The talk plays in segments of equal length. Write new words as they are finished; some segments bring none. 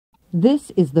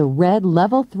This is the red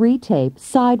Level 3 tape,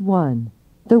 Side 1.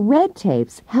 The red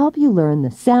tapes help you learn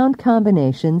the sound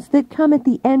combinations that come at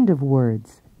the end of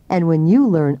words. And when you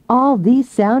learn all these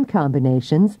sound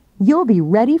combinations, you'll be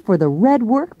ready for the red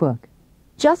workbook.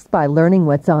 Just by learning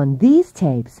what's on these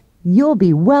tapes, you'll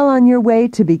be well on your way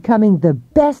to becoming the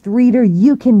best reader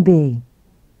you can be.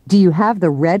 Do you have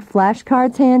the red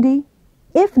flashcards handy?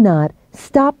 If not,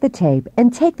 stop the tape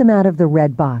and take them out of the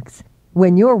red box.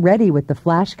 When you're ready with the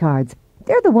flashcards,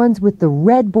 they're the ones with the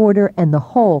red border and the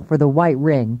hole for the white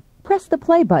ring. Press the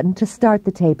play button to start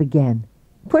the tape again.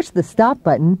 Push the stop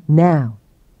button now.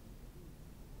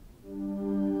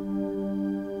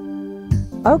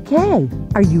 Okay,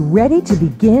 are you ready to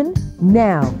begin?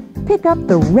 Now, pick up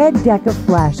the red deck of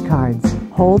flashcards.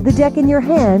 Hold the deck in your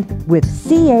hand with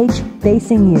CH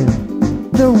facing you.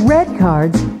 The red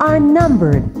cards are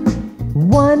numbered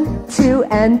 1, 2,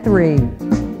 and 3.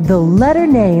 The letter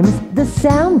names, the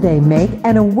sound they make,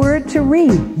 and a word to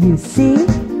read, you see?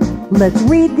 Let's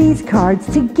read these cards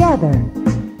together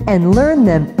and learn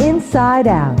them inside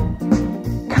out.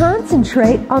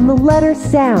 Concentrate on the letter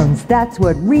sounds. That's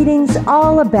what reading's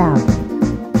all about.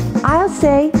 I'll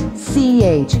say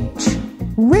CH.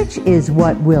 Rich is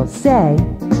what we'll say.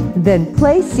 Then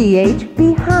play CH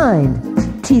behind.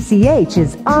 TCH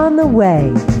is on the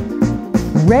way.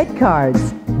 Red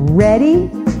cards. Ready?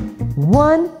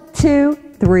 1, 2,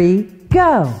 3,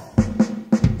 go.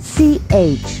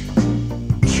 CH.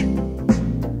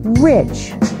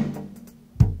 Rich.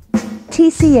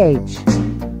 TCH.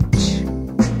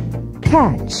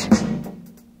 Catch.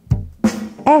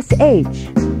 SH.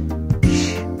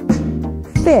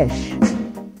 Fish.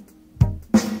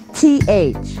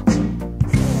 TH.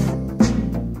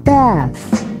 Bath.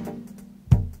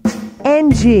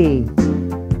 NG.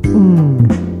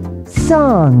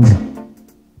 Song.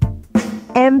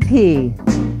 MP.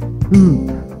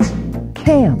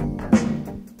 Camp.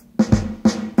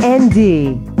 ND.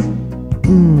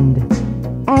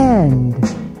 And.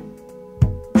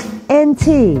 NT.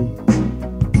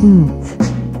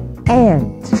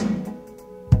 Ant.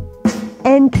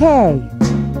 NK.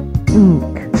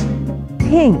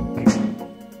 Pink.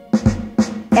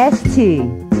 ST.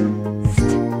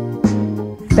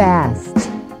 Fast.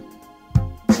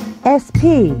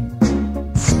 SP.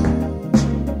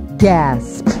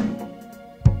 Gasp.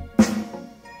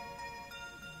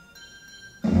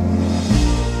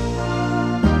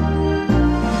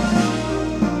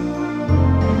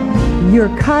 Your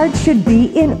card should be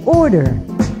in order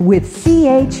with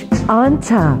CH on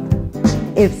top.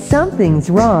 If something's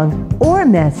wrong or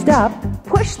messed up,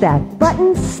 push that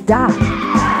button stop.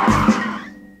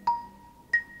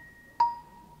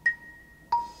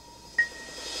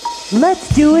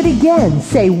 Let's do it again.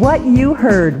 Say what you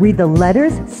heard. Read the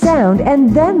letters, sound, and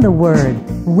then the word.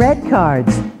 Red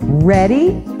cards.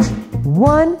 Ready?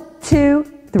 1, 2,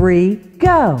 3,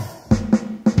 go.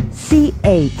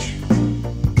 CH.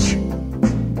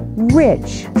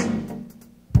 Rich.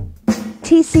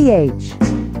 TCH.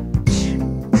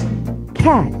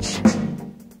 Catch.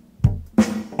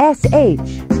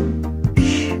 SH.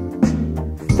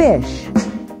 Fish.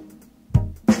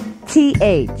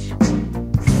 TH.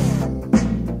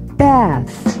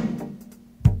 Bath.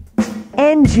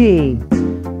 NG.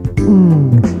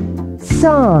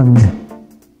 Song.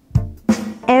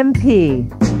 MP.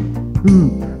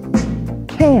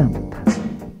 Camp.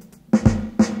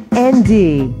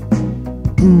 ND.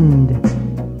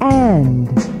 And.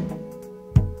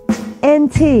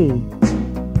 NT.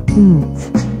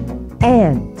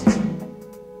 Ant.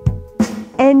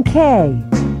 NK.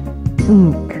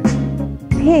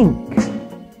 Pink.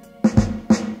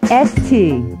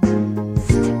 ST.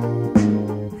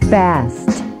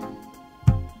 Fast.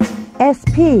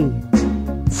 SP.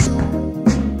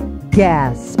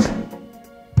 Gasp.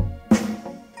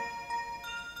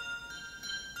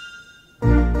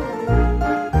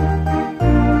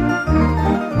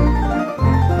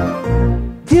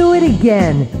 Do it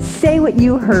again. Say what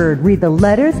you heard. Read the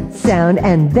letters, sound,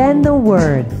 and then the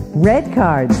word. Red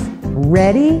cards.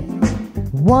 Ready?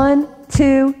 1,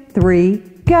 2, 3,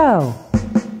 go.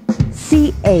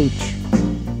 CH.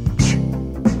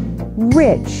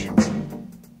 Rich.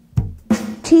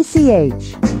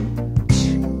 TCH.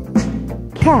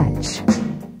 Catch.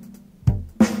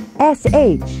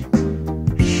 SH.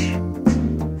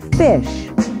 Fish.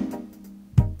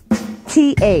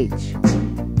 TH.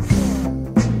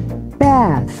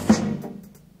 Bath.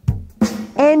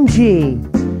 NG.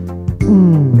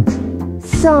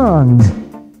 Song.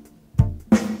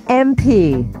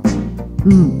 MP.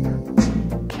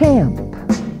 Camp.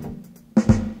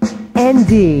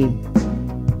 ND.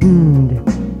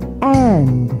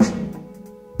 And.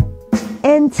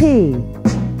 NT,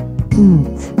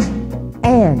 nt,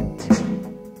 ant.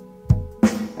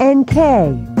 NK,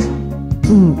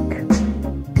 nk,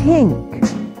 pink.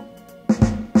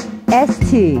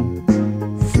 ST,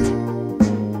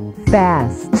 st,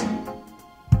 fast.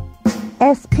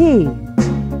 SP,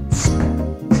 sp,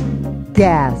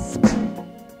 gasp.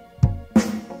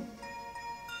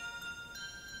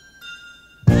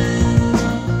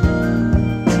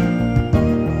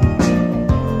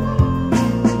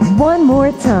 One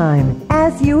more time.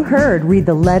 As you heard, read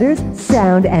the letters,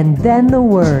 sound, and then the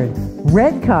word.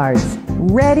 Red cards.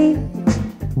 Ready?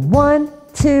 1,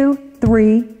 2,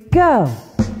 3, go.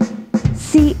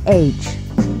 CH,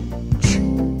 ch,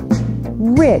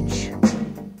 rich.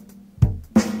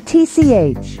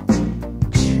 TCH,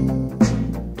 ch,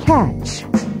 catch.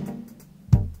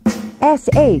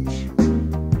 SH,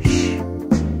 sh,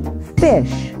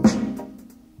 fish.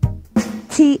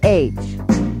 TH,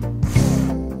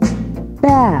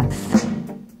 bath.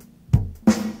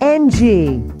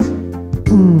 NG,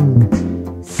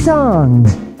 song.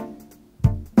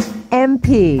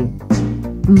 MP,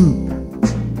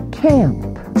 camp.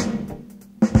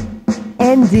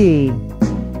 ND,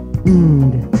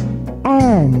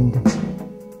 and.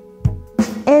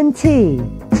 NT,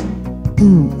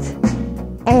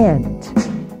 ant.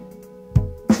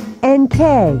 NK,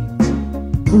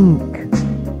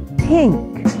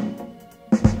 pink.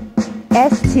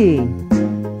 ST,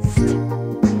 st,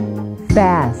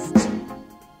 fast.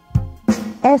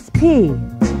 SP,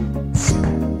 sp,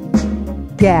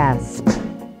 gasp.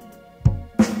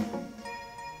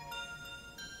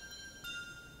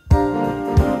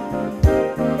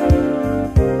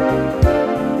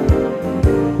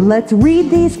 Let's read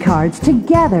these cards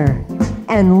together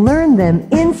and learn them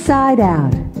inside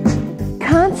out.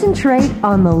 Concentrate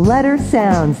on the letter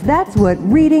sounds. That's what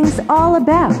reading's all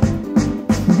about.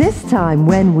 This time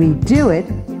when we do it,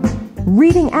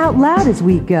 reading out loud as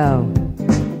we go.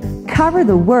 Cover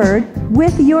the word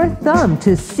with your thumb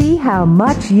to see how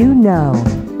much you know.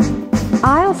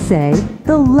 I'll say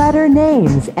the letter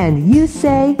names and you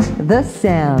say the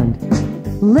sound.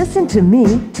 Listen to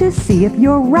me to see if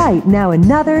you're right. Now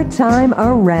another time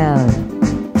around.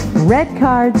 Red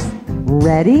cards.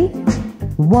 Ready?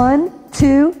 1,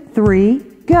 2, 3,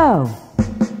 go.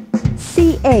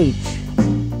 CH,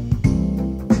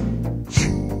 ch,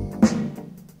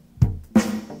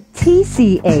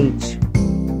 TCH,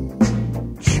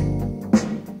 ch,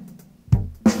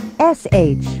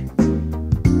 SH,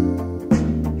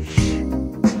 sh,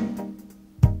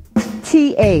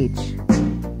 TH,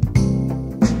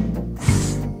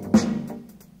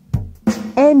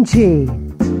 NG,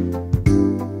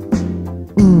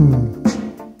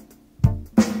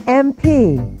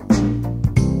 MP,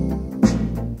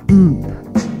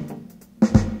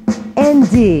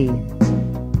 ND,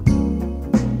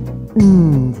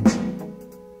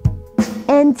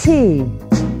 NT,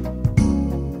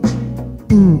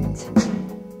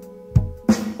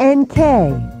 NK,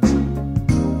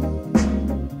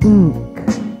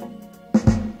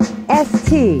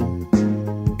 ST,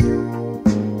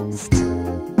 st,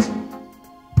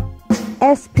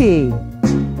 SP,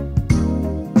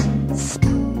 sp.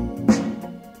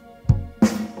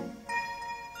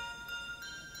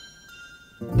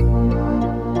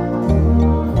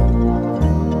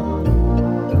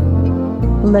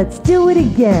 Let's do it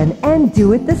again and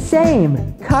do it the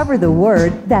same. Cover the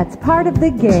word that's part of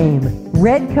the game.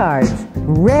 Red cards.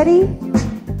 Ready?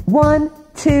 1,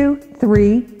 2,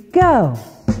 3, go.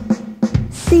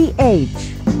 CH,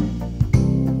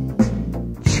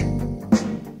 ch,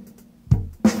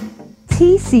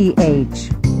 TCH,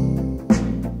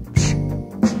 ch,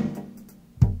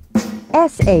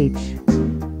 SH,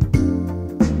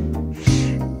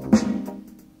 sh,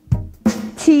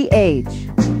 TH,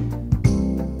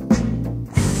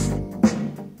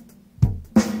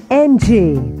 NG,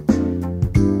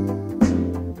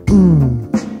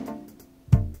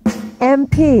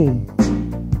 MP,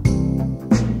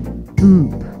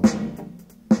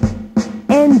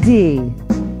 ND,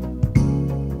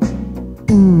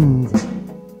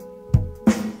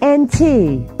 NT,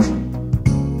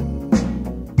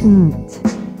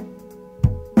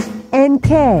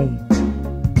 NK,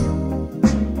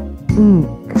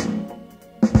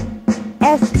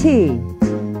 ST,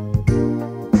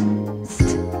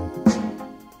 st,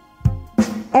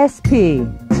 SP,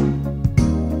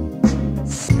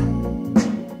 sp.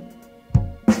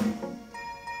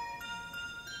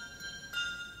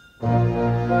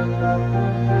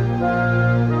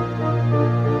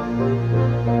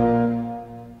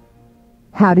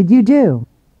 How did you do?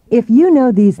 If you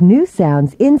know these new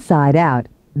sounds inside out,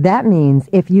 That means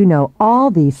if you know all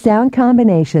these sound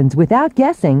combinations without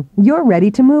guessing, you're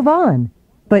ready to move on.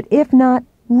 But if not,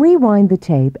 rewind the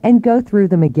tape and go through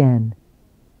them again.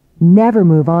 Never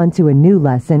move on to a new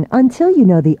lesson until you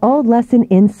know the old lesson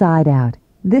inside out.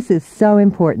 This is so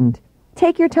important.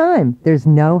 Take your time. There's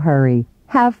no hurry.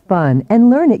 Have fun and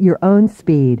learn at your own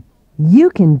speed. You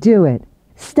can do it.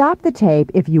 Stop the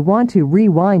tape if you want to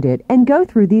rewind it and go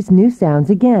through these new sounds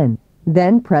again.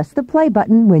 Then press the play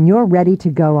button when you're ready to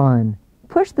go on.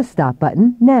 Push the stop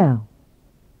button now.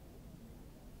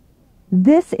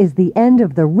 This is the end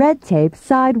of the red tape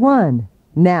side 1.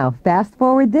 Now fast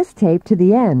forward this tape to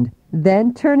the end,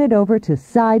 then turn it over to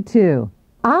side 2.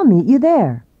 I'll meet you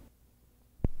there.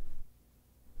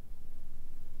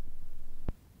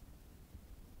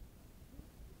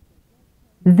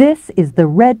 This is the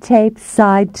red tape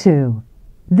side 2.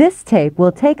 This tape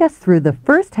will take us through the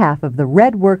first half of the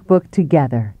red workbook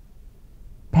together.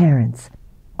 Parents,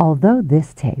 although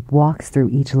this tape walks through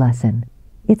each lesson,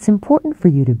 it's important for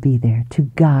you to be there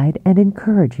to guide and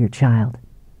encourage your child.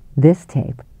 This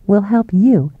tape will help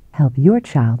you help your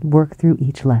child work through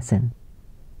each lesson.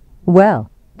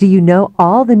 Well, do you know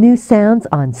all the new sounds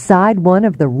on side 1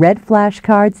 of the red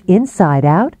flashcards inside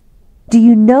out? Do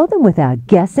you know them without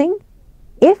guessing?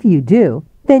 If you do,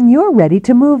 then you're ready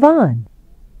to move on.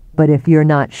 But if you're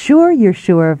not sure you're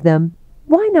sure of them,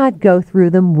 why not go through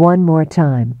them one more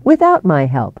time without my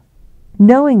help?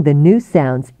 Knowing the new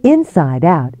sounds inside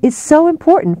out is so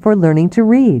important for learning to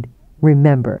read.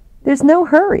 Remember, there's no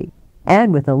hurry,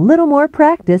 and with a little more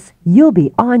practice, you'll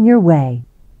be on your way.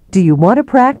 Do you want to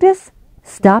practice?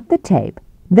 Stop the tape,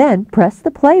 then press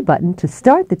the play button to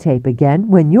start the tape again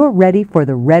when you're ready for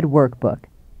the red workbook.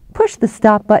 Push the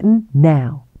stop button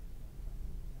now.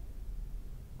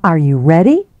 Are you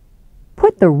ready?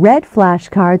 Put the red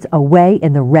flashcards away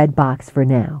in the red box for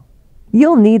now.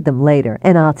 You'll need them later,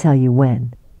 and I'll tell you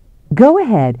when. Go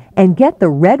ahead and get the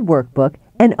red workbook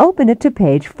and open it to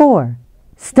page 4.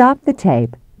 Stop the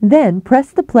tape, then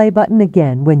press the play button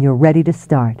again when you're ready to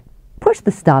start. Push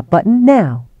the stop button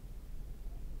now.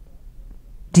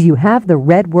 Do you have the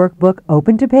red workbook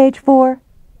open to page 4?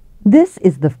 This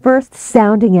is the first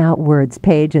sounding out words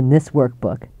page in this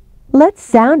workbook. Let's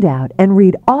sound out and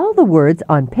read all the words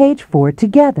on page 4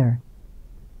 together.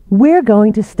 We're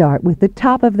going to start with the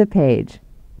top of the page.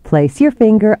 Place your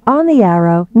finger on the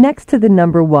arrow next to the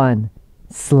number 1.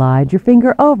 Slide your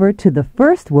finger over to the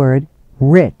first word,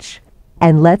 rich,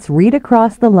 and let's read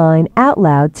across the line out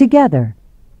loud together.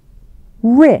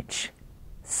 Rich,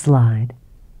 slide.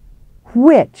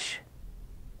 Which,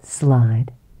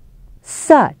 slide.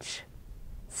 Such,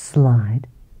 slide.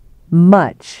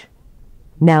 Much.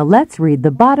 Now let's read the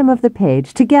bottom of the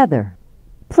page together.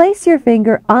 Place your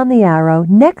finger on the arrow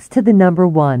next to the number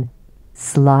 1.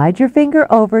 Slide your finger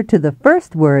over to the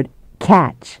first word,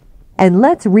 catch, and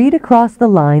let's read across the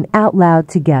line out loud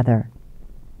together.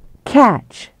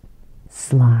 Catch,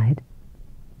 slide.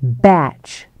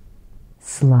 Batch,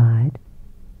 slide.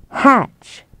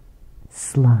 Hatch,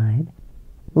 slide.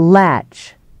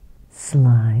 Latch,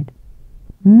 slide.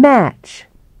 Match,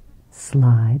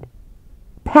 slide.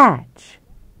 Patch.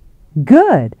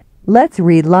 Good. Let's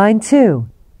read line 2.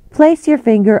 Place your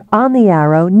finger on the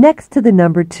arrow next to the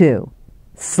number 2.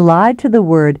 Slide to the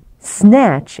word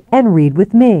snatch and read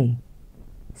with me.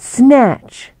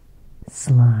 Snatch,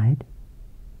 slide.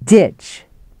 Ditch,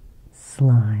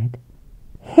 slide.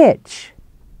 Hitch,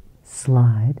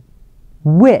 slide.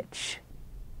 Witch,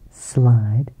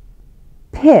 slide.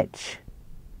 Pitch,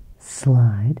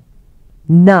 slide.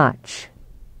 Notch.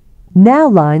 Now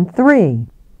line 3.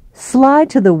 Slide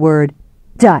to the word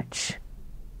Dutch.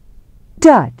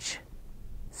 Dutch,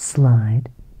 slide.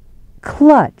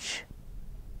 Clutch,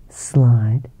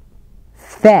 slide.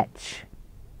 Fetch.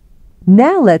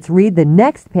 Now let's read the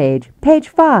next page, page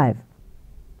 5.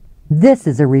 This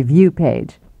is a review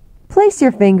page. Place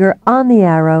your finger on the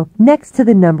arrow next to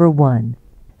the number 1.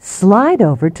 Slide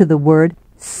over to the word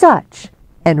such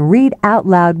and read out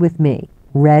loud with me.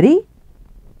 Ready?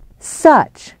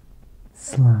 Such,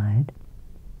 slide.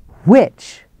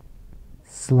 Which,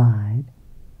 slide.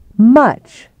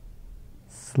 Much,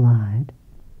 slide.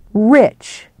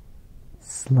 Rich,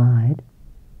 slide.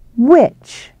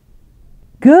 Which.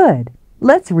 Good.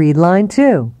 Let's read line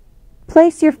 2.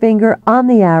 Place your finger on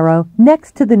the arrow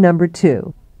next to the number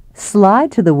 2.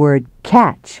 Slide to the word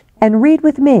catch and read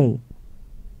with me.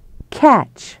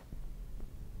 Catch.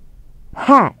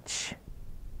 Hatch.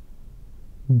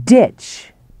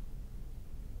 Ditch.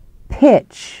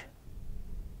 Pitch.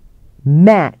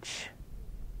 Match.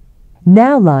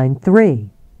 Now line 3.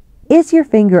 Is your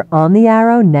finger on the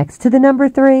arrow next to the number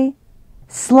 3?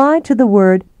 Slide to the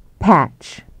word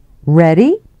patch.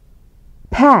 Ready?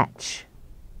 Patch.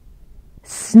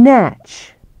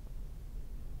 Snatch.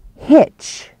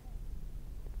 Hitch.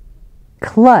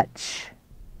 Clutch.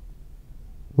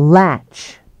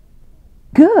 Latch.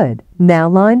 Good. Now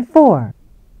line 4.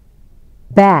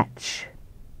 Batch.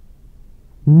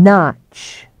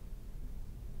 Notch.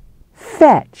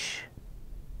 Fetch.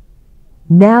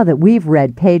 Now that we've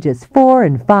read pages 4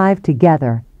 and 5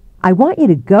 together, I want you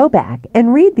to go back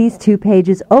and read these 2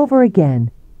 pages over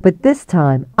again, but this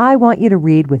time I want you to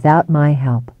read without my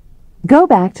help. Go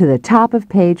back to the top of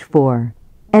page 4,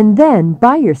 and then,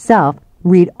 by yourself,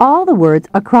 read all the words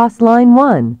across line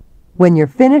 1. When you're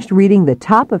finished reading the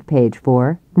top of page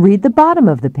 4, read the bottom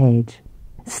of the page.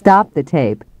 Stop the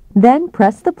tape, then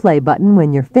press the play button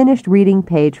when you're finished reading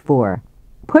page 4.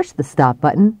 Push the stop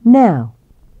button now.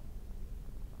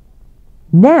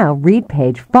 Now read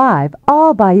page 5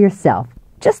 all by yourself,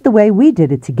 just the way we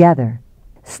did it together.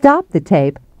 Stop the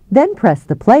tape, then press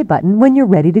the play button when you're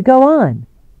ready to go on.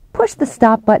 Push the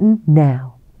stop button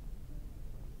now.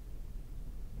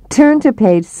 Turn to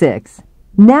page 6.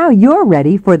 Now you're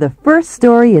ready for the first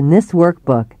story in this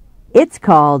workbook. It's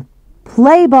called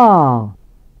Play Ball.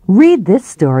 Read this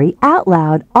story out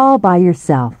loud all by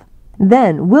yourself.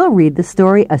 Then we'll read the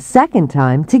story a second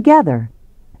time together.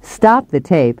 Stop the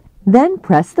tape, then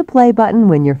press the play button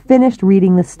when you're finished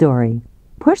reading the story.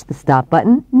 Push the stop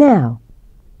button now.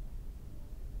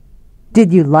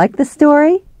 Did you like the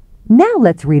story? Now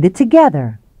let's read it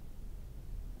together.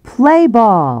 Play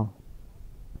ball.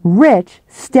 Rich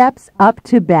steps up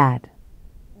to bat.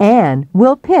 Anne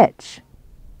will pitch.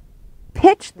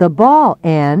 Pitch the ball,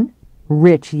 Anne,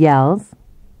 Rich yells.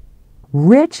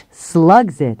 Rich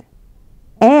slugs it.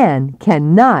 Anne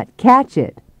cannot catch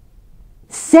it.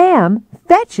 Sam,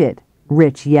 fetch it,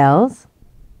 Rich yells.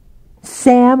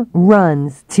 Sam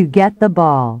runs to get the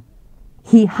ball.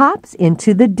 He hops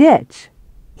into the ditch.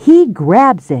 He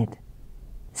grabs it.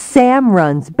 Sam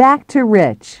runs back to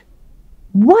Rich.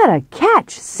 What a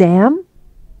catch, Sam!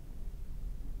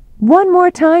 One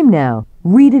more time now.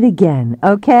 Read it again,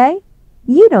 okay?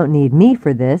 You don't need me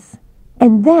for this.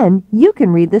 And then you can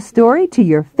read the story to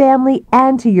your family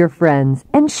and to your friends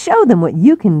and show them what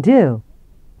you can do.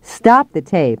 Stop the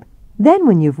tape. Then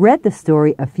when you've read the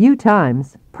story a few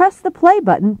times, press the play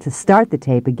button to start the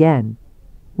tape again.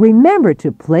 Remember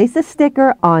to place a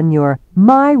sticker on your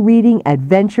My Reading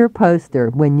Adventure poster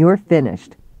when you're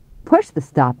finished. Push the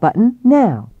stop button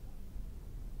now.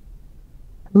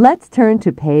 Let's turn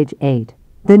to page 8,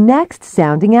 the next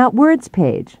Sounding Out Words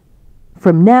page.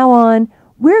 From now on,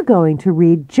 we're going to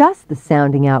read just the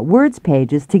Sounding Out Words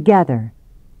pages together.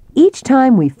 Each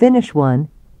time we finish one,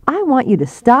 I want you to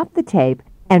stop the tape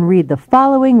and read the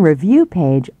following review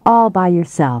page all by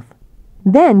yourself.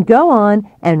 Then go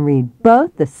on and read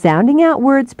both the Sounding Out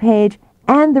Words page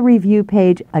and the review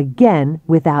page again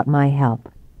without my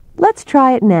help. Let's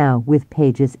try it now with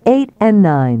pages 8 and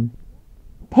 9.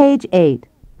 Page 8.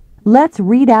 Let's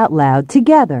read out loud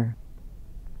together.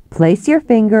 Place your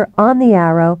finger on the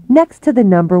arrow next to the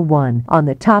number 1 on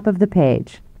the top of the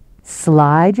page.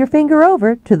 Slide your finger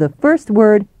over to the first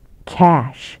word,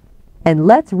 cash, and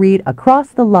let's read across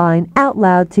the line out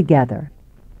loud together.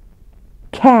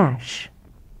 Cash.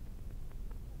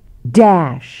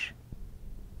 Dash.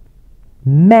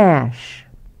 Mash.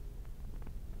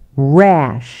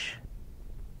 Rash.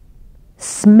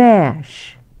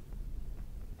 Smash.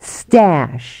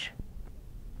 Stash.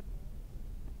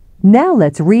 Now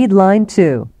let's read line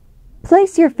 2.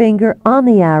 Place your finger on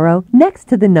the arrow next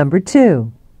to the number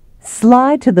 2.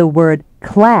 Slide to the word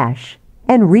clash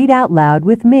and read out loud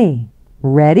with me.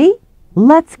 Ready?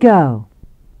 Let's go.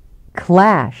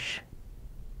 Clash.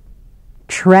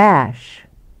 Trash.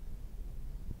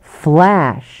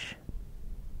 Flash.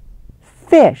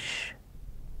 Fish.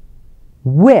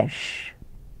 Wish.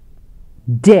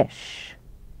 Dish.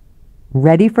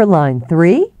 Ready for line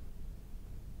 3?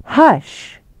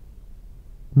 Hush.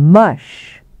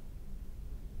 Mush.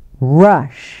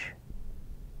 Rush.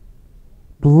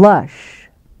 Blush.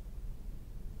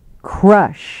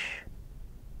 Crush.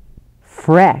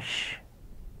 Fresh.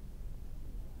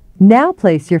 Now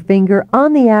place your finger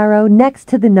on the arrow next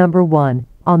to the number 1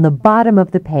 on the bottom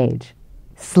of the page.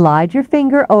 Slide your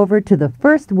finger over to the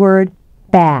first word,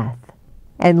 bath,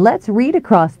 and let's read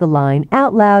across the line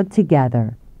out loud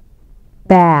together.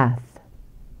 Bath.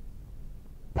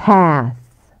 Path.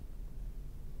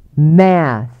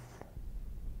 Math.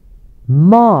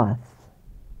 Moth.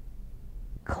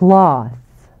 Cloth.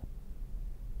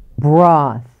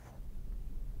 Broth.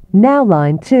 Now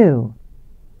line 2.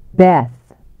 Beth.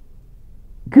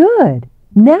 Good.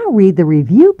 Now read the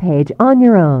review page on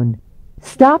your own.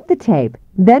 Stop the tape,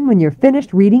 Then when you're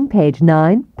finished reading page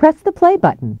 9, press the play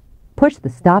button. Push the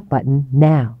stop button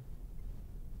now.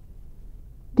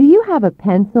 Do you have a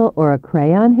pencil or a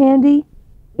crayon handy?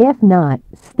 If not,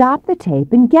 stop the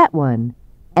tape and get one.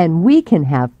 And we can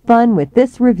have fun with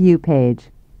this review page.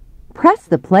 Press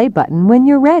the play button when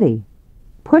you're ready.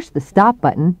 Push the stop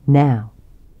button now.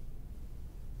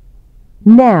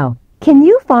 Now, can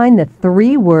you find the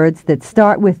 3 words that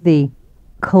start with the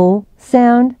kl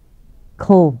sound?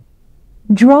 Kl.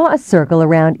 Draw a circle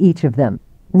around each of them.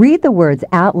 Read the words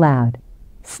out loud.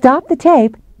 Stop the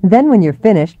tape, then when you're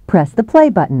finished, press the play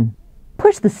button.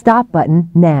 Push the stop button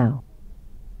now.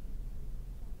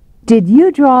 Did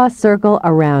you draw a circle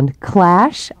around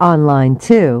clash on line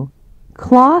 2,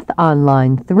 cloth on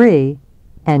line 3,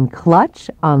 and clutch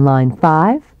on line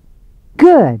 5?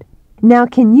 Good. Now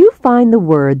can you find the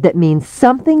word that means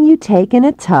something you take in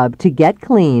a tub to get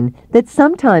clean that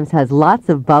sometimes has lots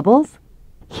of bubbles?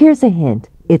 Here's a hint.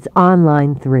 It's on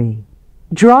line 3.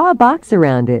 Draw a box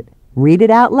around it. Read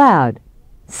it out loud.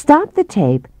 Stop the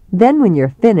tape, then when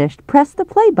you're finished, press the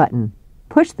play button.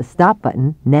 Push the stop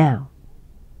button now.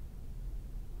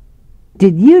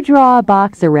 Did you draw a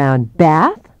box around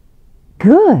bath?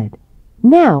 Good.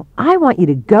 Now I want you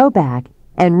to go back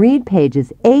and read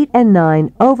pages 8 and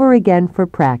 9 over again for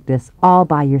practice all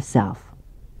by yourself.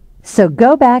 So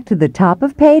go back to the top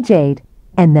of page 8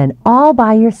 and then all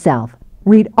by yourself,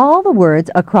 read all the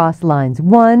words across lines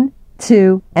 1,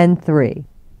 2, and 3.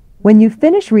 When you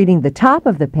finish reading the top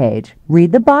of the page,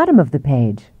 read the bottom of the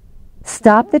page.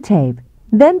 Stop the tape,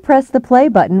 then press the play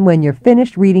button when you're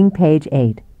finished reading page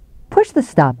 8. Push the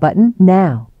stop button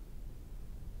now.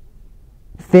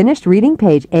 Finished reading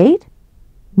page 8?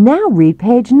 Now read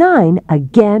page 9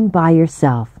 again by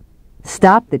yourself.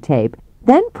 Stop the tape,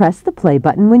 then press the play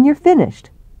button when you're finished.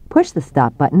 Push the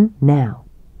stop button now.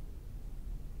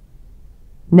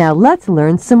 Now let's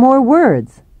learn some more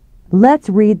words. Let's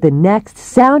read the next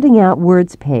Sounding Out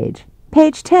Words page,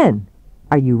 page 10.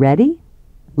 Are you ready?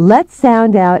 Let's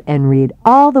sound out and read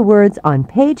all the words on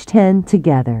page 10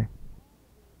 together.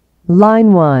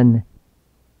 Line 1.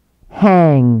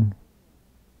 Hang,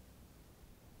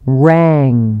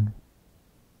 rang,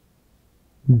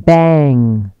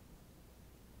 bang,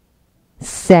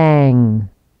 sang,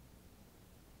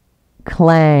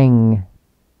 clang,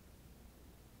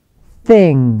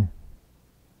 thing.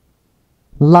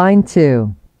 Line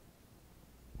 2.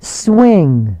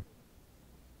 Swing,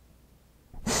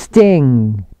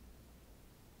 sting,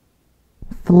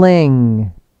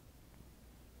 fling,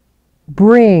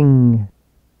 bring,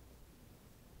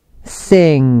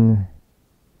 sing,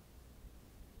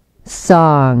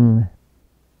 song.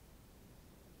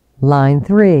 Line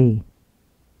 3.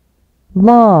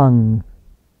 Long,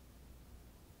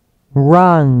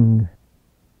 rung,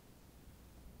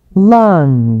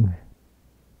 lung,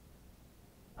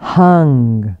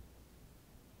 hung,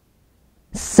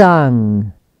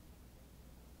 sung.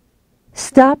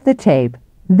 Stop the tape.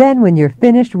 Then when you're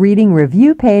finished reading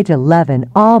review page 11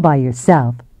 all by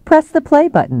yourself, press the play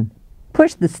button.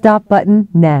 Push the stop button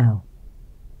now.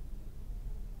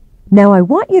 Now I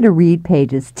want you to read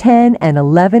pages 10 and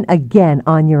 11 again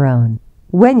on your own.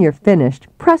 When you're finished,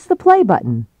 press the play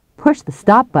button. Push the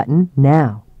stop button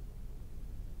now.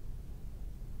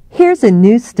 Here's a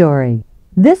new story.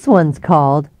 This one's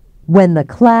called When the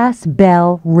Class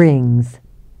Bell Rings.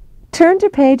 Turn to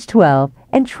page 12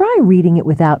 and try reading it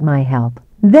without my help.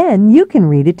 Then you can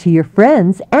read it to your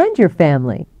friends and your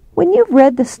family. When you've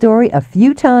read the story a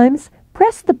few times,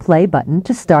 press the play button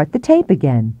to start the tape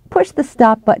again. Push the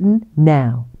stop button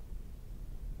now.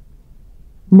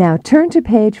 Now turn to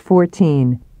page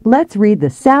 14. Let's read the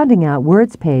Sounding Out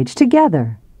Words page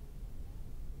together.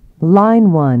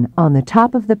 Line 1 on the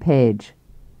top of the page.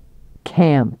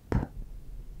 Camp,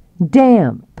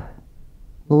 damp,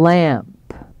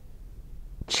 lamp,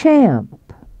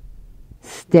 champ,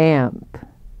 stamp,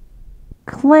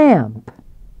 clamp.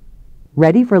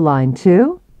 Ready for line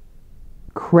 2?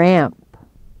 Cramp,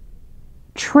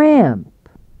 tramp,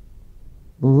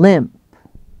 limp,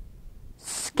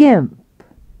 skimp,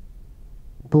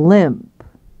 blimp,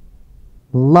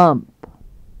 lump.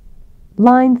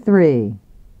 Line 3.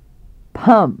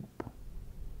 Pump,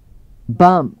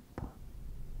 bump,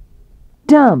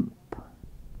 dump,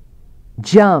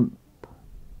 jump,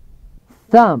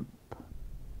 thump,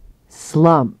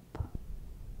 slump.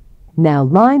 Now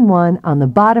line 1 on the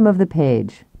bottom of the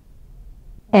page.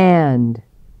 And,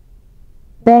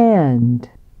 band,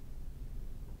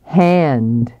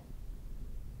 hand,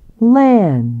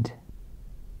 land,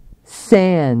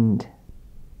 sand,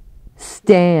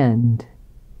 stand.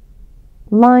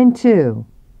 Line 2.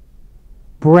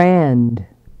 Brand,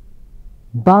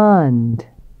 bond,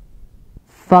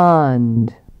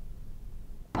 fond,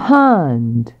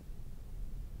 pond,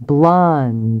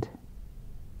 blonde,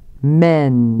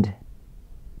 mend.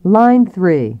 Line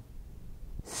 3.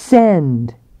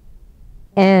 Send,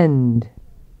 end,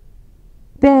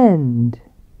 bend,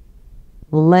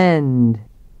 lend,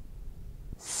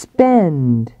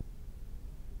 spend,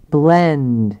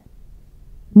 blend.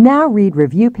 Now read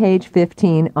review page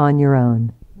 15 on your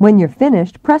own. When you're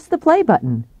finished, press the play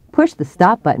button. Push the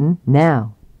stop button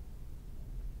now.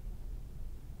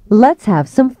 Let's have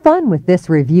some fun with this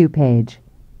review page.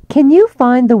 Can you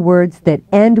find the words that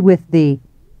end with the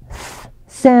th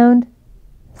sound?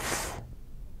 Th.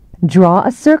 Draw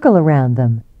a circle around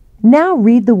them. Now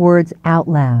read the words out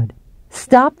loud.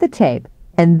 Stop the tape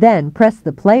and then press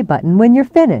the play button when you're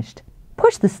finished.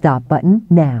 Push the stop button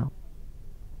now.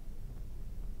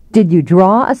 Did you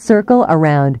draw a circle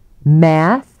around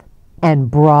math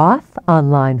and broth on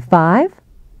line 5?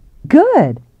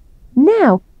 Good.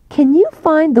 Now, can you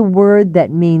find the word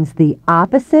that means the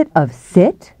opposite of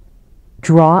sit?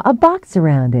 Draw a box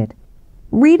around it.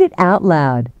 Read it out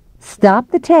loud. Stop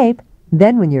the tape,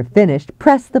 then when you're finished,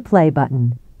 press the play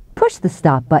button. Push the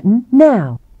stop button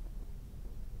now.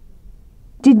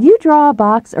 Did you draw a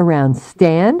box around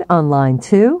stand on line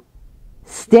 2?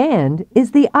 Stand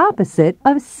is the opposite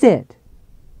of sit.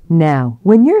 Now,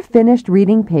 when you're finished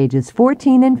reading pages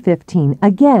 14 and 15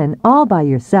 again all by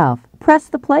yourself, press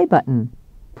the play button.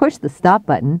 Push the stop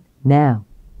button now.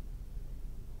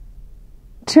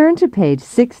 Turn to page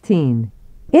 16.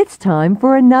 It's time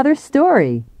for another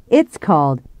story. It's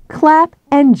called Clap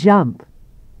and Jump.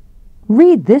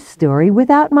 Read this story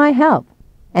without my help,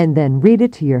 and then read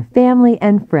it to your family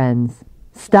and friends.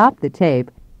 Stop the tape.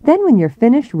 Then when you're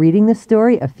finished reading the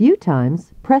story a few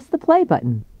times, press the play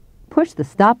button. Push the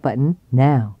stop button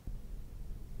now.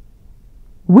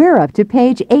 We're up to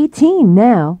page 18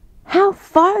 now. How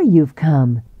far you've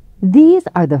come! These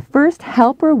are the first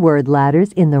helper word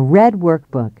ladders in the red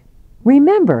workbook.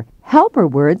 Remember, helper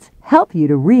words help you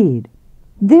to read.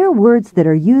 They're words that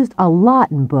are used a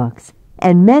lot in books,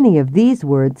 and many of these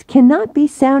words cannot be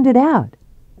sounded out.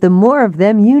 The more of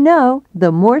them you know,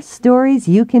 the more stories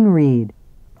you can read.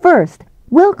 First,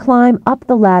 we'll climb up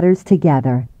the ladders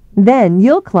together. Then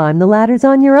you'll climb the ladders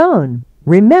on your own.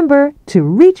 Remember to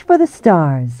reach for the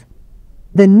stars.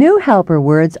 The new helper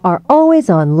words are always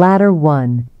on ladder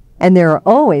 1, and there are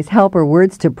always helper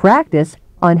words to practice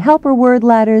on helper word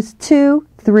ladders 2,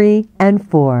 3, and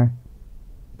 4.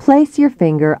 Place your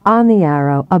finger on the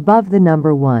arrow above the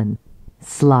number 1.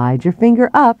 Slide your finger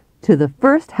up to the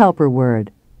first helper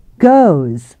word.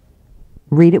 Goes.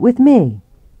 Read it with me.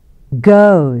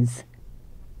 Goes.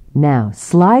 Now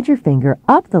slide your finger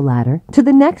up the ladder to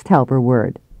the next helper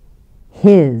word.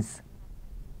 His.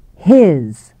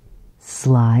 His.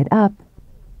 Slide up.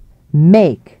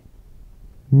 Make.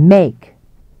 Make.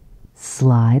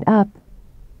 Slide up.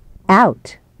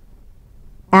 Out.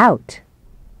 Out.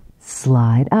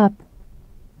 Slide up.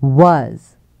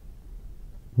 Was.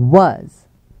 Was.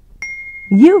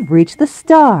 You've reached the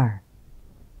star.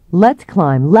 Let's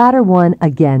climb ladder 1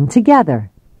 again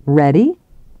together. Ready?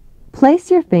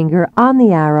 Place your finger on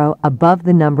the arrow above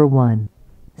the number 1.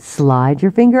 Slide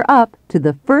your finger up to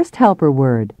the first helper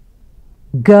word.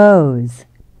 Goes.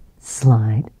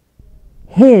 Slide.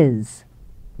 His.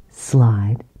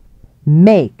 Slide.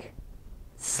 Make.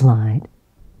 Slide.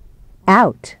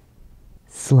 Out.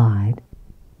 Slide.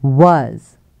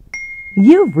 Was.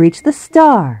 You've reached the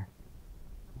star.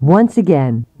 Once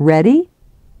again, ready?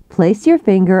 Place your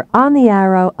finger on the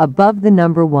arrow above the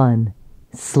number 1.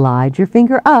 Slide your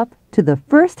finger up to the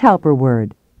first helper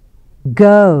word.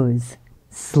 Goes.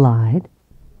 Slide.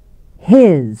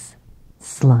 His.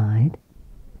 Slide.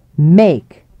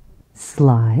 Make.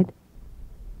 Slide.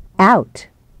 Out.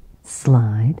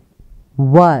 Slide.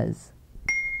 Was.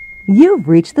 You've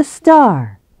reached the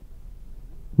star.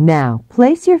 Now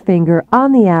place your finger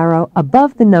on the arrow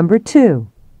above the number 2.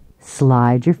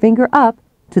 Slide your finger up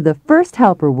to the first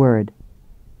helper word.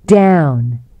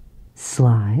 Down.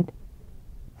 Slide.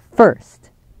 First.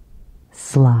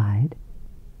 Slide.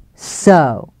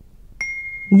 So.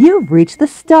 You've reached the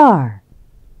star.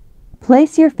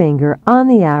 Place your finger on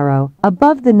the arrow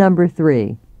above the number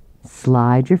 3.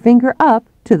 Slide your finger up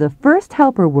to the first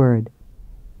helper word.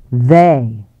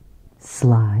 They.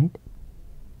 Slide.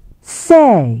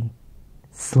 Say.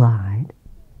 Slide.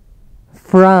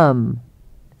 From.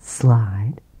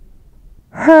 Slide.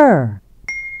 Her.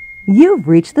 You've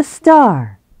reached the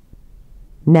star.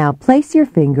 Now place your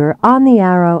finger on the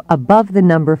arrow above the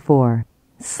number 4.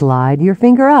 Slide your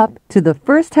finger up to the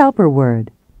first helper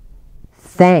word.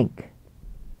 Thank.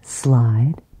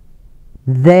 Slide.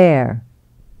 There.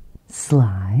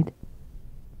 slide,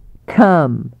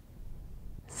 come,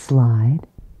 slide,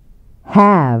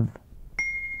 have.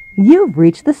 You've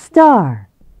reached the star.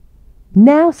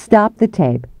 Now stop the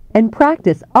tape and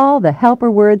practice all the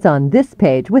helper words on this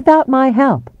page without my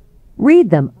help. Read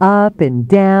them up and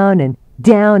down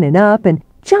and up and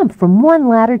jump from one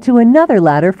ladder to another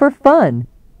ladder for fun.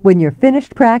 When you're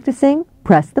finished practicing,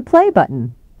 press the play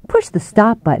button. Push the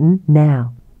stop button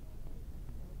now.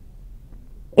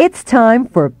 It's time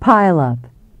for Pile Up.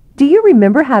 Do you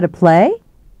remember how to play?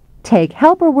 Take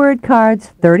helper word cards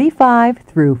 35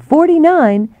 through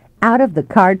 49 out of the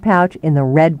card pouch in the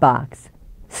red box.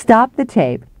 Stop the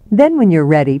tape. Then when you're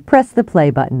ready, press the play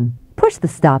button. Push the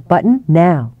stop button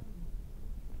now.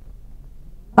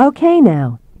 Okay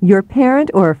now, your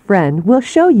parent or a friend will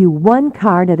show you one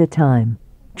card at a time.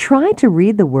 Try to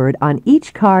read the word on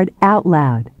each card out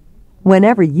loud.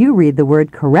 Whenever you read the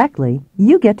word correctly,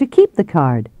 you get to keep the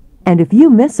card. And if you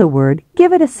miss a word,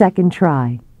 give it a second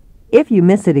try. If you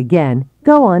miss it again,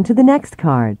 go on to the next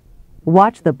card.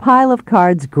 Watch the pile of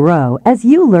cards grow as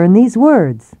you learn these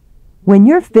words. When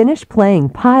you're finished playing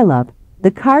Pile Up,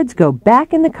 the cards go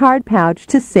back in the card pouch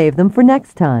to save them for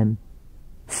next time.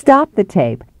 Stop the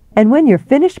tape, and when you're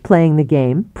finished playing the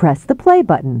game, press the play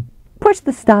button. Push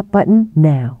the stop button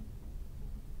now.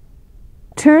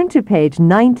 Turn to page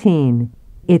 19.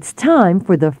 It's time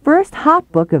for the first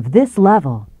hot book of this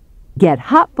level. Get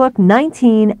Hot Book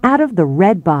 19 out of the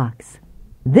red box.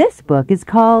 This book is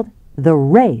called The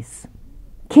Race.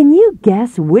 Can you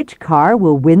guess which car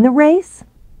will win the race?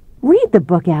 Read the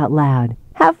book out loud.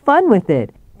 Have fun with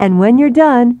it. And when you're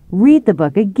done, read the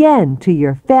book again to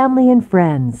your family and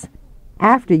friends.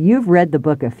 After you've read the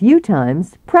book a few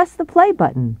times, press the play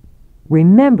button.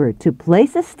 Remember to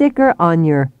place a sticker on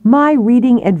your My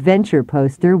Reading Adventure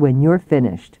poster when you're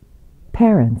finished.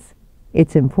 Parents,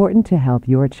 it's important to help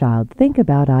your child think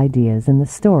about ideas in the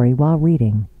story while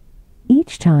reading.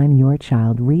 Each time your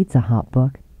child reads a hot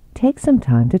book, take some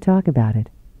time to talk about it.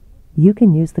 You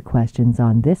can use the questions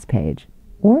on this page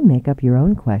or make up your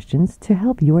own questions to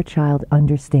help your child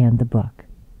understand the book.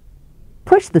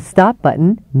 Push the stop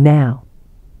button now.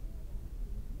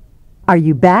 Are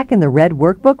you back in the red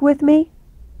workbook with me?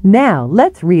 Now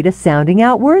let's read a sounding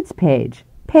out words page,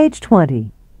 page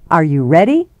 20. Are you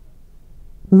ready?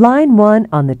 Line 1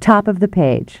 on the top of the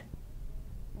page.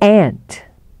 Ant,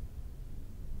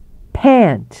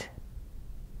 pant,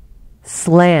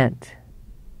 slant,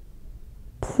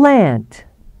 plant,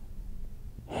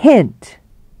 hint,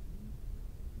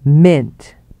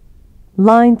 mint.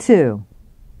 Line 2.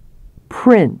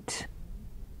 Print,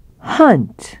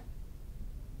 hunt,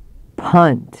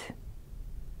 punt,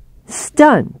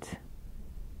 stunt,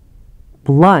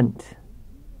 blunt,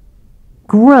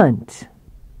 grunt.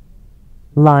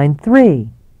 Line 3.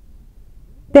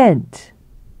 Bent,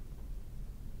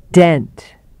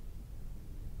 dent,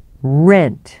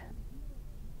 rent,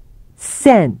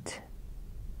 scent,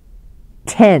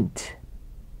 tent,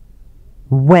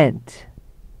 went.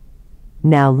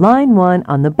 Now line 1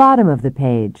 on the bottom of the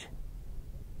page.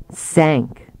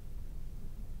 Sank,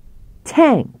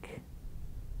 tank,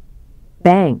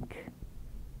 bank,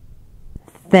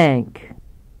 thank,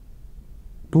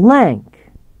 blank,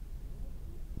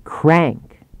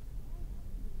 crank.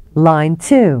 Line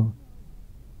 2.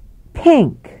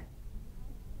 Pink,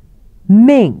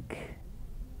 mink,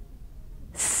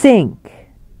 sink,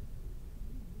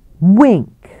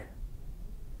 wink,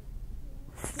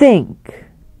 think,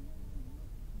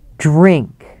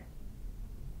 drink.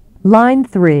 Line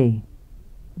 3.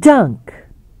 Dunk,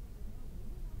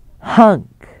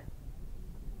 hunk,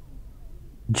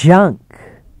 junk,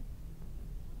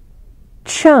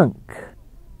 chunk,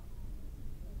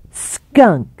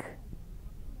 skunk,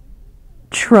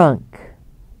 trunk.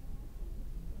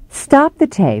 Stop the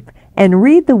tape and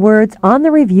read the words on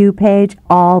the review page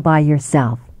all by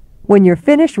yourself. When you're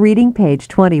finished reading page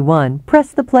 21,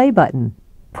 press the play button.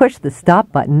 Push the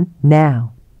stop button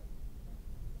now.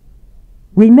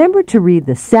 Remember to read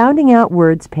the Sounding Out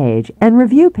Words page and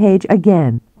review page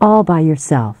again, all by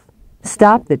yourself.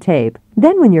 Stop the tape,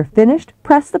 then when you're finished,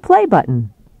 press the play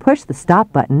button. Push the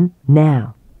stop button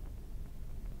now.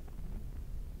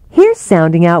 Here's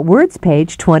Sounding Out Words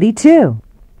page 22.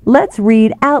 Let's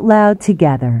read out loud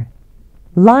together.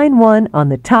 Line 1 on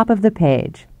the top of the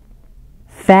page.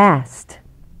 Fast,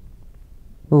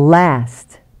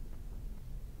 last,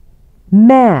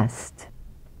 mast,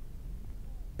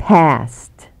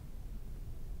 past,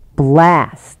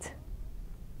 blast,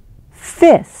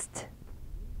 fist.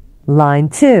 Line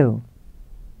 2.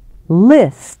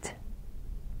 List,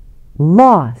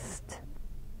 lost,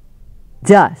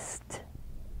 dust,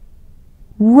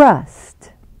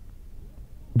 rust,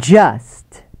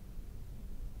 just,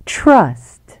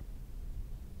 trust.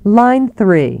 Line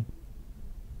 3,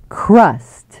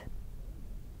 crust,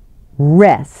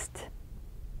 rest,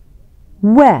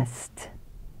 west,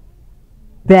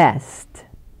 best,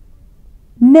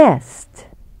 nest,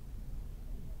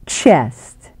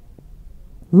 chest.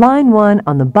 Line 1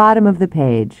 on the bottom of the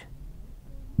page.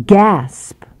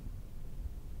 Gasp,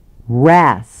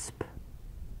 rasp,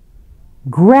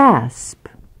 grasp,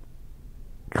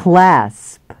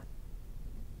 clasp,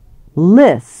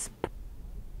 lisp,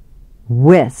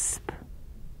 wisp.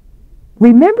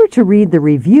 Remember to read the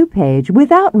review page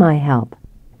without my help.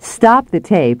 Stop the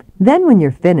tape, then when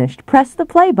you're finished, press the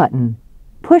play button.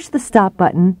 Push the stop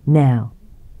button now.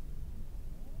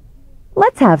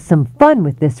 Let's have some fun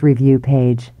with this review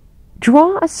page.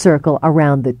 Draw a circle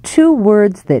around the 2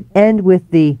 words that end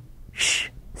with the sh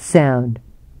sound,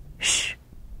 sh,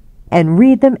 and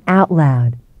read them out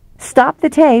loud. Stop the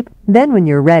tape, then when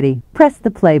you're ready, press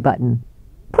the play button.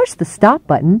 Push the stop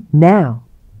button now.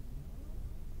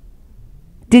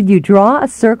 Did you draw a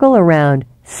circle around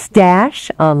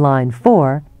stash on line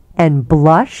 4 and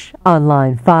blush on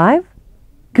line 5?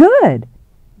 Good!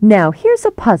 Now here's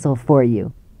a puzzle for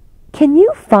you. Can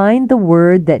you find the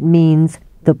word that means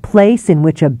the place in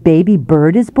which a baby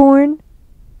bird is born?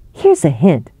 Here's a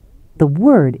hint. The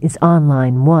word is on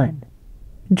line 1.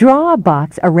 Draw a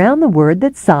box around the word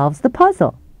that solves the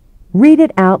puzzle. Read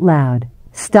it out loud.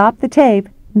 Stop the tape,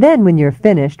 then when you're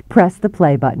finished, press the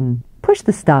play button. Push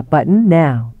the stop button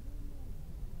now.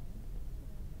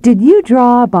 Did you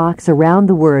draw a box around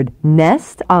the word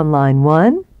nest on line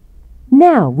 1?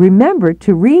 Now remember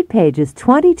to read pages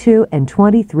 22 and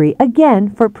 23 again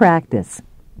for practice.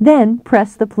 Then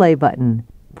press the play button.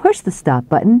 Push the stop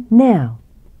button now.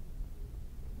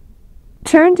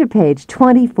 Turn to page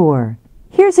 24.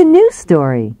 Here's a new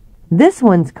story. This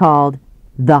one's called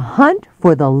The Hunt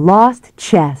for the Lost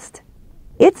Chest.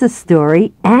 It's a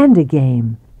story and a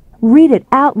game. Read it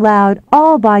out loud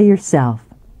all by yourself.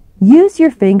 Use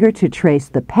your finger to trace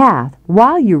the path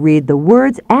while you read the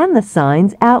words and the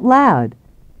signs out loud.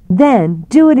 Then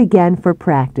do it again for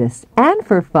practice and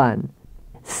for fun.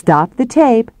 Stop the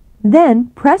tape,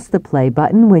 then press the play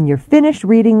button when you're finished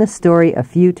reading the story a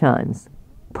few times.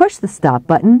 Push the stop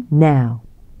button now.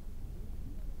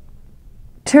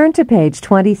 Turn to page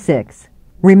 26.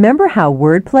 Remember how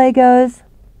wordplay goes?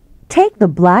 Take the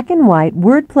black and white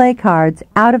wordplay cards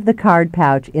out of the card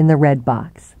pouch in the red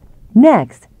box.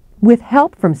 Next, with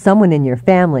help from someone in your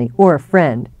family or a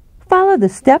friend, follow the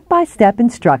step-by-step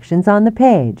instructions on the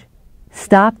page.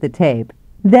 Stop the tape.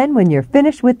 Then when you're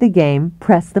finished with the game,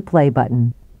 press the play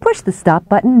button. Push the stop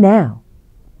button now.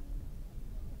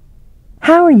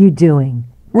 How are you doing?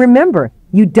 Remember,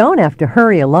 you don't have to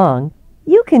hurry along.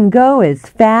 You can go as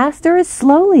fast or as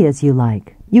slowly as you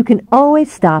like. You can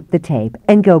always stop the tape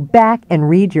and go back and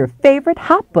read your favorite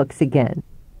hot books again.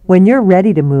 When you're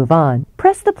ready to move on,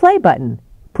 press the play button.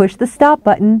 Push the stop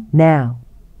button now.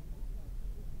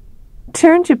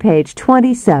 Turn to page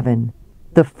 27,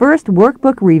 the first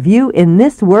workbook review in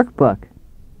this workbook.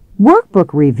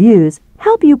 Workbook reviews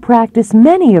help you practice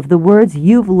many of the words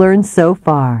you've learned so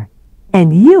far.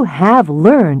 And you have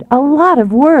learned a lot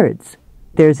of words.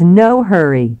 There's no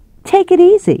hurry. Take it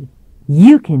easy.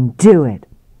 You can do it.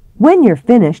 When you're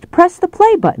finished, press the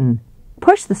play button.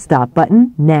 Push the stop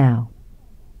button now.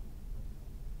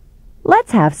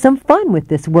 Let's have some fun with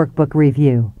this workbook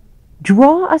review.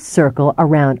 Draw a circle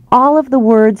around all of the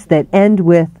words that end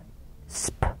with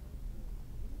sp,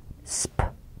 sp,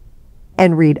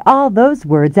 and read all those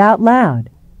words out loud.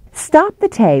 Stop the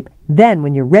tape, then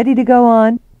when you're ready to go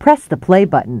on, press the play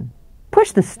button.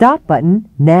 Push the stop button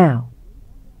now.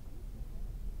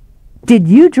 Did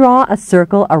you draw a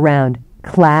circle around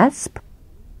clasp,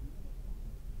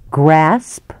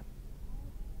 grasp,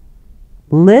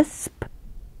 lisp,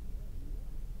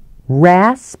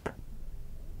 rasp,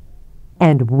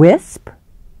 and wisp?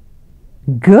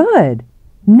 Good!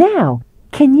 Now,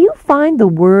 can you find the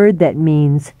word that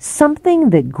means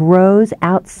something that grows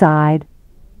outside?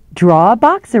 Draw a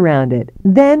box around it,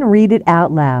 then read it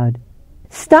out loud.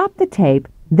 Stop the tape,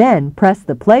 then press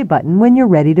the play button when you're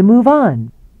ready to move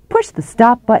on. Push the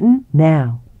stop button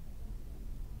now.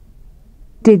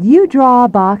 Did you draw a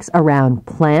box around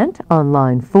plant on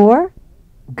line 4?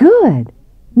 Good!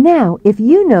 Now, if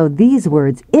you know these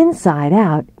words inside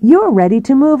out, you're ready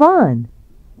to move on.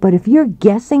 But if you're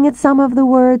guessing at some of the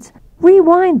words,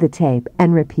 rewind the tape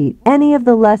and repeat any of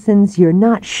the lessons you're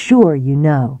not sure you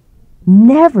know.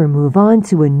 Never move on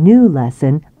to a new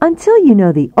lesson until you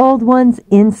know the old ones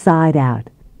inside out.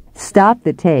 Stop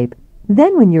the tape,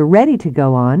 then when you're ready to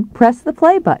go on, press the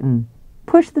play button.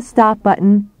 Push the stop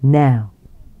button now.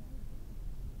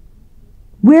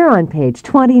 We're on page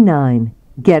 29.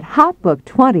 Get Hot Book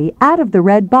 20 out of the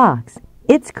red box.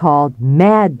 It's called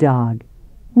Mad Dog.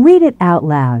 Read it out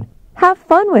loud. Have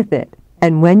fun with it.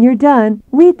 And when you're done,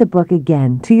 read the book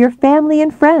again to your family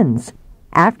and friends.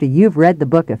 After you've read the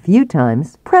book a few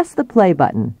times, press the play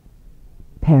button.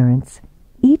 Parents,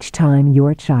 each time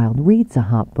your child reads a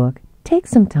Hot Book, take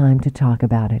some time to talk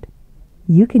about it.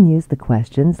 You can use the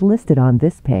questions listed on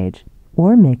this page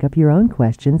or make up your own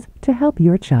questions to help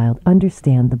your child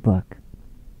understand the book.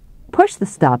 Push the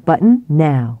stop button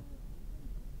now.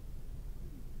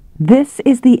 This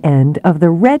is the end of the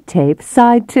red tape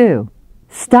side 2.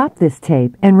 Stop this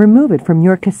tape and remove it from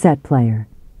your cassette player.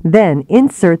 Then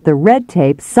insert the red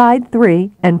tape side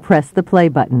 3 and press the play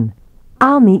button.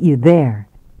 I'll meet you there.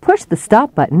 Push the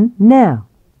stop button now.